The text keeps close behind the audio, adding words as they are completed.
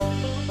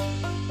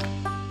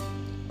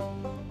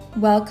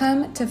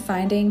Welcome to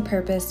Finding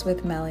Purpose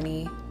with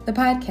Melanie, the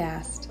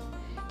podcast.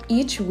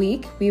 Each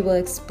week, we will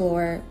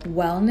explore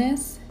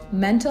wellness,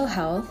 mental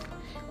health,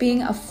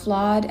 being a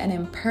flawed and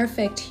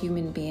imperfect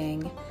human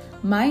being,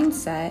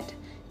 mindset,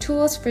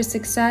 tools for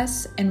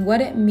success, and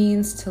what it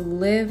means to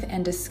live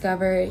and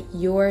discover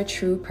your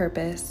true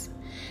purpose.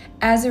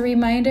 As a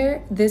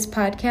reminder, this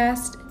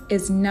podcast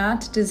is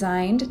not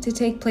designed to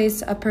take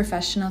place of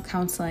professional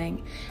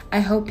counseling. I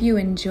hope you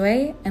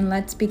enjoy, and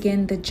let's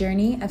begin the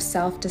journey of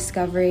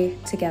self-discovery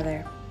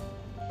together.